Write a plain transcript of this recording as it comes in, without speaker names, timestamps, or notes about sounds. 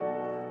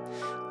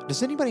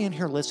Does anybody in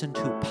here listen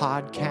to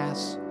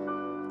podcasts?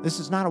 This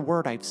is not a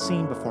word I've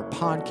seen before,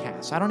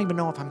 podcasts. I don't even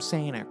know if I'm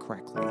saying it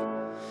correctly.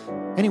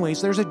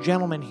 Anyways, there's a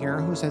gentleman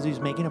here who says he's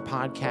making a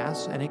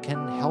podcast and it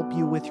can help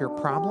you with your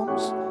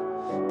problems.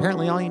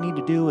 Apparently, all you need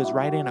to do is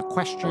write in a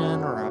question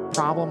or a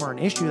problem or an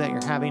issue that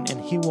you're having,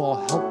 and he will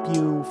help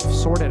you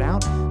sort it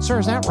out. Sir,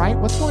 is that right?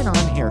 What's going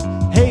on here?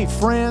 Hey,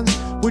 friends,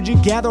 would you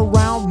gather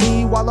around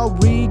me while I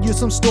read you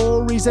some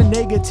stories of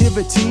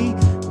negativity?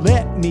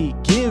 Let me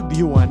give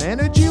you an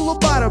energy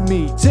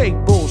lobotomy. Take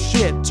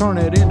bullshit, turn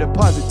it into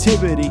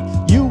positivity.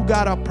 You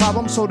got a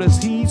problem, so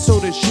does he, so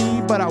does she.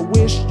 But I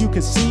wish you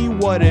could see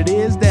what it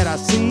is that I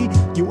see.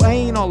 You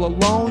ain't all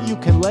alone, you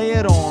can lay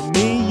it on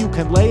me. You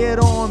can lay it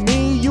on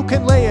me, you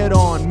can lay it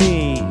on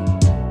me.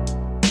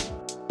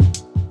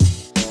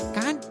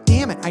 God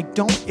damn it,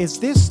 is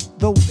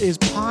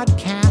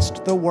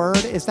podcast the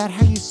word? Is that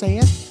how you say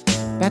it?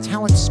 That's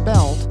how it's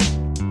spelled.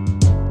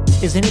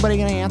 Is anybody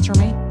going to answer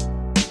me?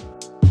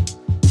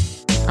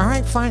 All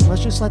right, fine.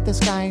 Let's just let this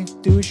guy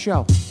do his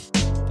show.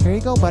 Here you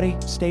go, buddy.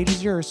 Stage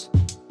is yours.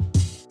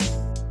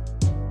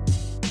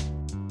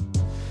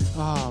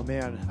 Oh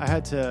man, I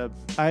had to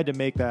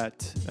make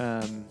that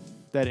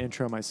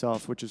intro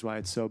myself, which is why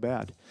it's so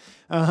bad.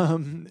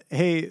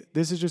 Hey,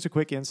 this is just a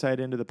quick insight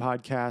into the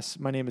podcast.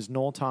 My name is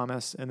Noel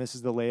Thomas, and this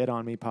is the Lay It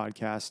On Me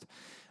podcast.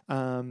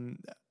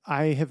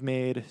 I have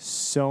made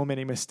so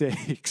many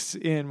mistakes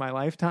in my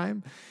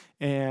lifetime,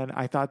 and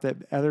I thought that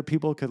other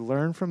people could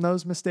learn from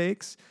those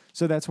mistakes.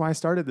 So that's why I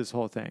started this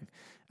whole thing.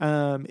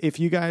 If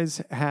you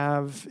guys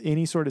have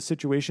any sort of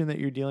situation that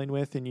you're dealing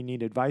with and you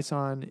need advice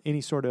on,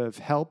 any sort of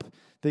help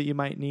that you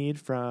might need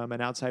from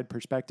an outside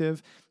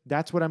perspective,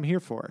 that's what I'm here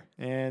for.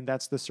 And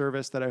that's the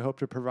service that I hope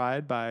to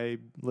provide by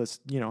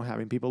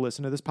having people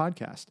listen to this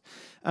podcast.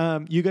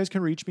 You guys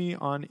can reach me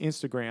on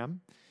Instagram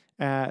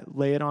at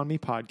Lay It On Me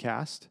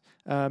Podcast.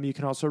 You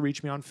can also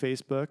reach me on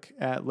Facebook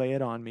at Lay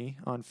It On Me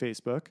on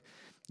Facebook.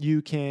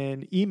 You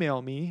can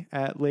email me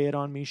at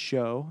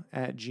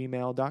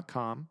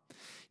layitonmeshow@gmail.com.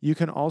 You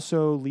can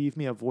also leave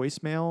me a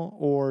voicemail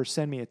or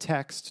send me a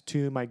text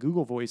to my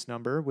Google Voice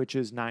number, which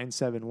is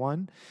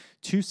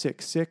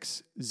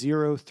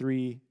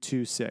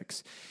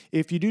 971-266-0326.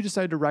 If you do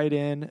decide to write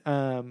in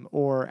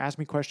or ask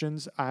me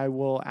questions, I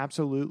will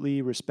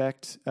absolutely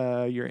respect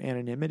your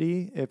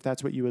anonymity if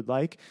that's what you would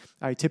like.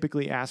 I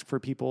typically ask for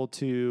people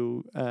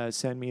to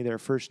send me their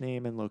first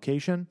name and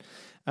location.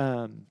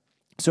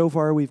 So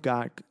far, we've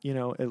got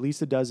at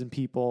least a dozen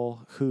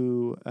people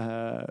who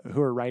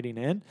are writing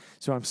in.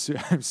 So I'm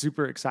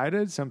super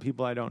excited. Some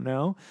people I don't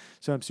know,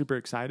 so I'm super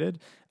excited.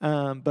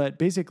 But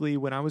basically,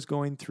 when I was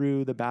going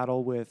through the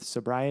battle with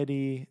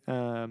sobriety,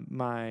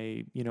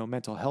 my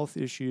mental health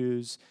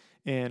issues,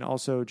 and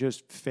also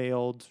just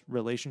failed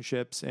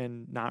relationships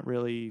and not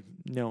really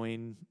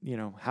knowing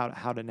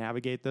how to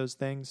navigate those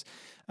things,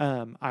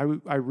 I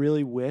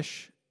really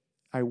wished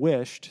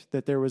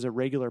that there was a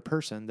regular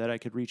person that I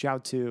could reach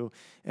out to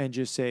and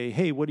just say,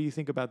 hey, what do you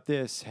think about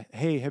this?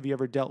 Hey, have you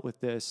ever dealt with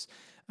this?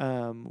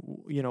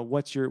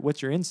 What's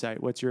your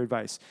insight? What's your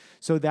advice?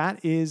 So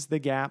that is the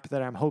gap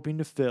that I'm hoping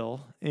to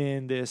fill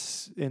in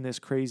this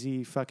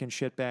crazy fucking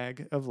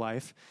shitbag of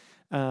life.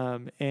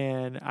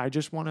 And I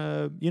just want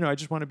to,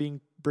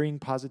 bring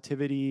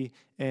positivity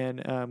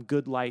and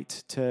good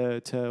light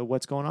to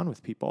what's going on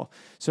with people.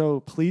 So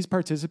please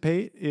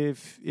participate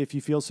if you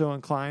feel so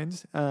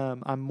inclined.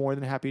 I'm more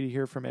than happy to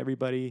hear from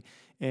everybody,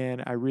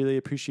 and I really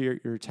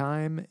appreciate your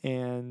time.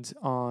 And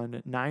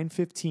on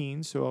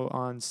 9/15, so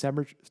on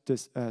September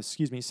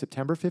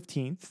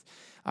 15th,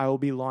 I will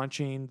be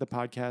launching the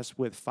podcast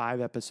with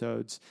 5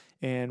 episodes,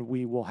 and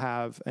we will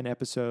have an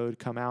episode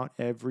come out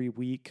every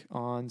week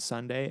on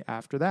Sunday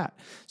after that.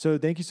 So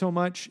thank you so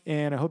much,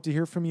 and I hope to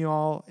hear from you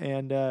all,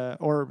 and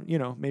or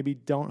maybe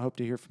don't hope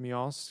to hear from you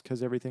all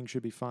because everything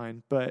should be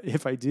fine. But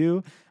if I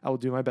do, I will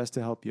do my best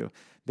to help you.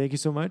 Thank you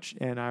so much,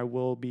 and I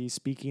will be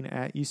speaking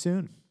at you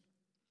soon.